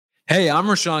Hey, I'm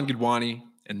Rashawn Gidwani,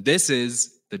 and this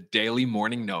is the Daily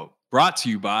Morning Note, brought to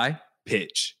you by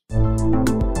Pitch.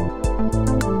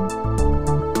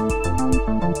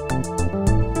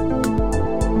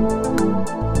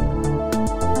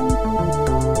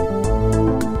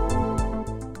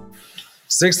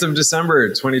 December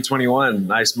 6th, 2021.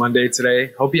 Nice Monday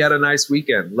today. Hope you had a nice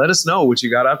weekend. Let us know what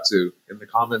you got up to in the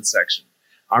comments section.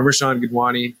 I'm Rashawn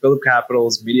Gidwani, Phillip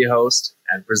Capital's media host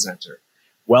and presenter.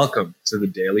 Welcome to the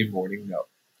Daily Morning Note.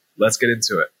 Let's get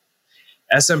into it.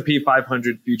 S&P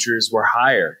 500 futures were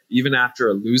higher even after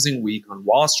a losing week on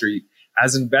Wall Street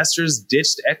as investors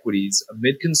ditched equities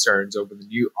amid concerns over the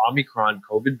new Omicron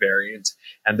COVID variant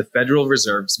and the Federal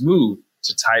Reserve's move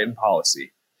to tighten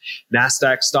policy.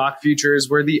 Nasdaq stock futures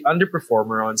were the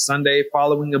underperformer on Sunday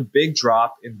following a big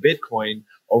drop in Bitcoin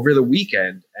over the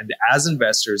weekend and as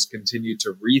investors continued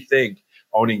to rethink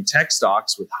owning tech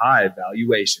stocks with high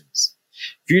valuations.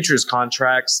 Futures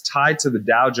contracts tied to the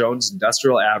Dow Jones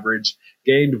Industrial Average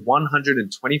gained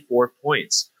 124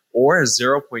 points, or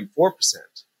 0.4%.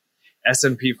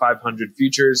 S&P 500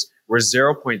 futures were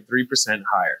 0.3%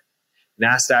 higher.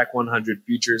 Nasdaq 100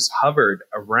 futures hovered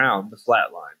around the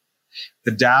flat line.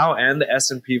 The Dow and the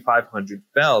S&P 500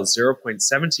 fell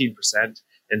 0.17%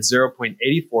 and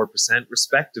 0.84%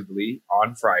 respectively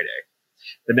on Friday.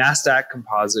 The Nasdaq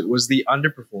Composite was the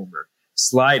underperformer,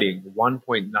 sliding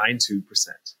 1.92%.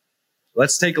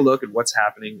 Let's take a look at what's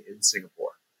happening in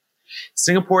Singapore.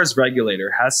 Singapore's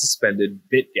regulator has suspended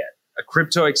BitGet, a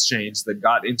crypto exchange that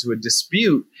got into a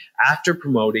dispute after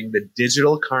promoting the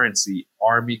digital currency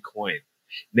Army Coin.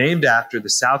 Named after the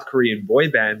South Korean boy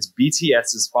band's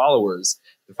BTS's followers,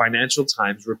 the Financial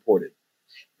Times reported.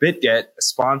 BitGet, a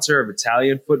sponsor of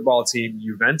Italian football team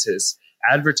Juventus,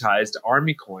 advertised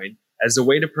Army Coin as a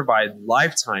way to provide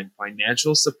lifetime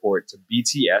financial support to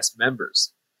BTS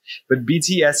members. But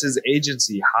BTS's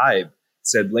agency Hive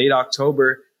said late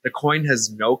October the coin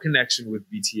has no connection with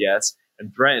BTS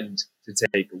and threatened to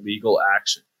take legal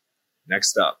action.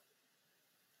 Next up,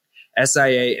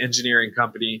 SIA engineering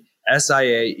company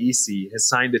SIA EC has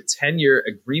signed a 10-year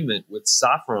agreement with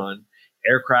Safran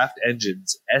Aircraft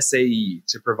Engines SAE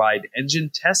to provide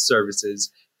engine test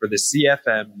services for the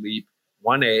CFM LEAP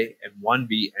 1A and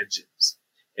 1B engines.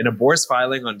 In a Bourse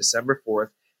filing on December 4th,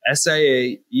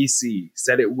 SIA EC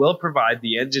said it will provide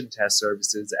the engine test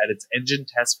services at its engine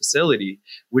test facility,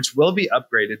 which will be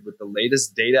upgraded with the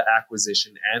latest data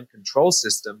acquisition and control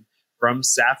system from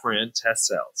Safran test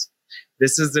cells.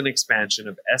 This is an expansion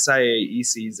of SIA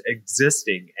EC's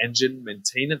existing engine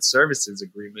maintenance services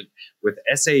agreement with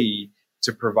SAE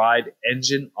to provide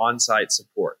engine on-site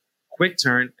support, quick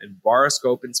turn, and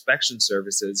baroscope inspection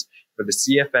services for the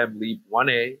CFM LEAP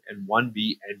 1A and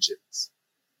 1B engines.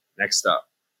 Next up,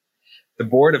 the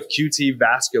board of QT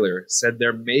Vascular said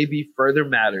there may be further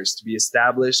matters to be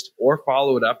established or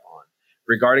followed up on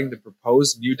regarding the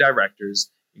proposed new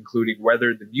directors, including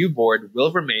whether the new board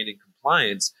will remain in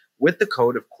compliance with the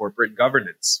Code of Corporate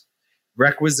Governance.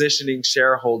 Requisitioning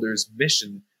shareholders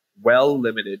Mission Well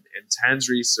Limited and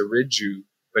Tanzri Sariju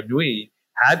Banui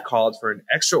had called for an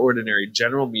extraordinary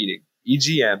general meeting,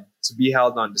 EGM, to be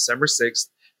held on December 6th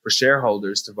for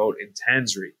shareholders to vote in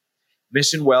Tanzri.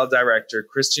 Mission Well Director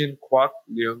Christian Kwok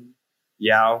Leung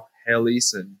Yao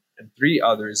Helison and three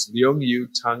others, Leung Yu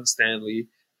Tung Stanley,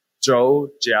 Zhou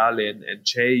Jialin, and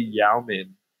Che Yao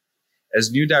Min,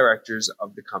 as new directors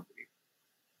of the company.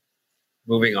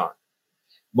 Moving on.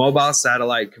 Mobile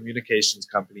satellite communications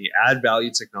company Add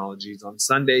Value Technologies on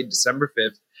Sunday, December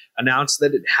 5th, announced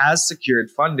that it has secured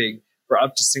funding for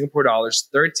up to Singapore dollars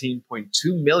 13.2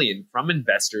 million from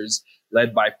investors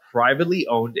led by privately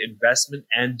owned investment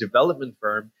and development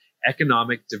firm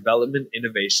Economic Development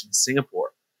Innovation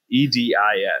Singapore,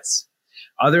 EDIS.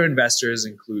 Other investors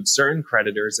include certain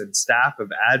creditors and staff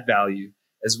of Add Value,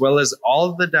 as well as all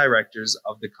of the directors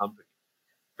of the company.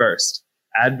 First,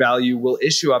 Add Value will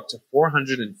issue up to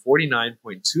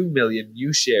 449.2 million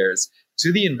new shares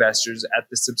to the investors at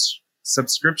the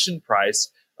subscription price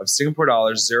of Singapore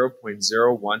dollars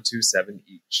 0.0127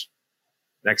 each.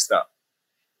 Next up,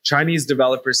 Chinese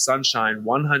developer Sunshine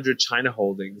 100 China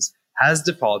Holdings has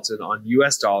defaulted on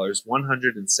US dollars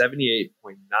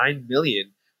 178.9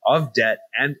 million of debt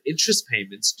and interest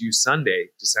payments due Sunday,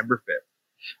 December 5th.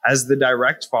 As the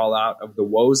direct fallout of the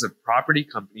woes of property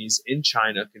companies in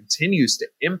China continues to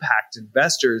impact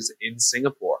investors in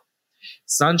Singapore.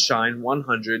 Sunshine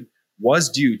 100 was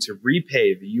due to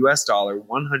repay the US dollar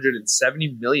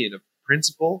 170 million of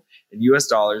principal and US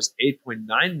dollars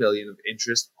 8.9 million of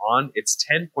interest on its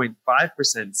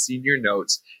 10.5% senior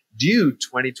notes due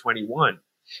 2021,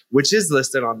 which is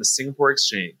listed on the Singapore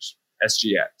Exchange,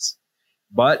 SGX.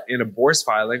 But in a Bourse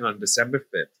filing on December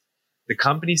 5th, the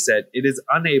company said it is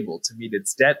unable to meet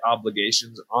its debt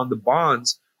obligations on the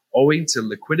bonds owing to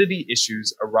liquidity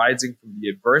issues arising from the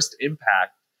adverse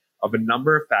impact of a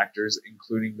number of factors,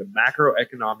 including the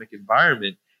macroeconomic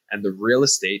environment and the real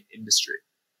estate industry.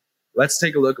 Let's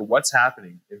take a look at what's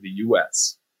happening in the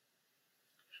US.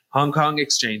 Hong Kong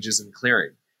Exchanges and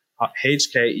Clearing,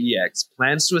 HKEX,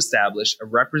 plans to establish a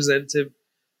representative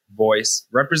voice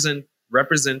in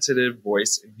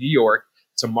New York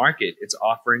to market its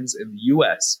offerings in the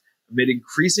US amid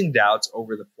increasing doubts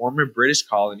over the former British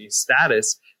colony's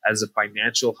status as a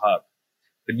financial hub.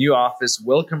 The new office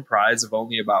will comprise of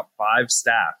only about 5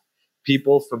 staff,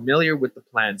 people familiar with the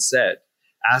plan said,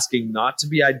 asking not to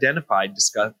be identified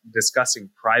discussing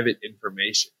private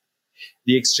information.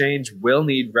 The exchange will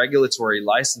need regulatory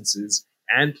licenses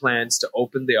and plans to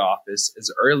open the office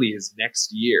as early as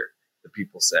next year, the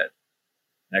people said.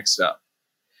 Next up,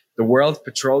 the World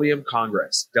Petroleum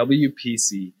Congress,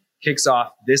 WPC, kicks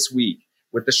off this week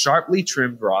with the sharply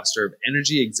trimmed roster of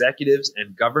energy executives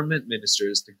and government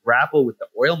ministers to grapple with the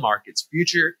oil market's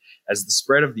future as the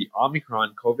spread of the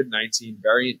Omicron COVID-19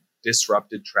 variant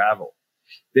disrupted travel.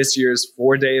 This year's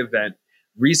 4-day event,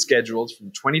 rescheduled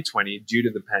from 2020 due to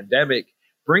the pandemic,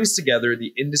 brings together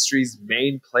the industry's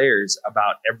main players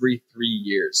about every 3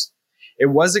 years. It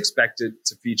was expected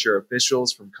to feature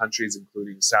officials from countries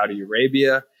including Saudi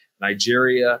Arabia,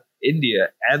 Nigeria, India,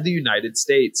 and the United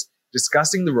States,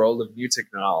 discussing the role of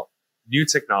new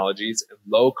technologies and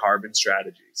low-carbon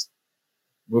strategies.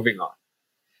 Moving on.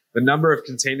 The number of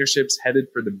container ships headed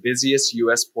for the busiest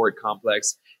U.S. port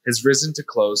complex has risen to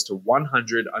close to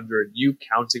 100 under a new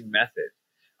counting method,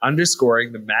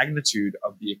 underscoring the magnitude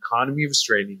of the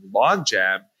economy-restraining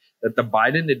logjam that the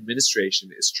Biden administration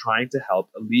is trying to help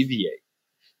alleviate.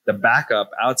 The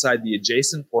backup outside the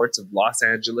adjacent ports of Los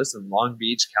Angeles and Long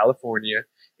Beach, California,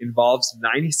 involves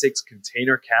 96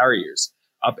 container carriers,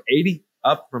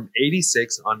 up from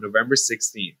 86 on November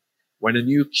 16, when a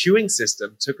new queuing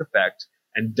system took effect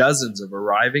and dozens of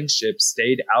arriving ships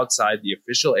stayed outside the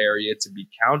official area to be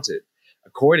counted,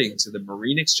 according to the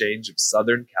Marine Exchange of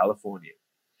Southern California.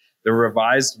 The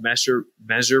revised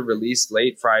measure released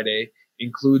late Friday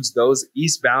includes those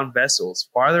eastbound vessels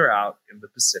farther out in the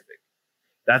Pacific.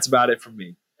 That's about it from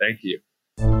me. Thank you.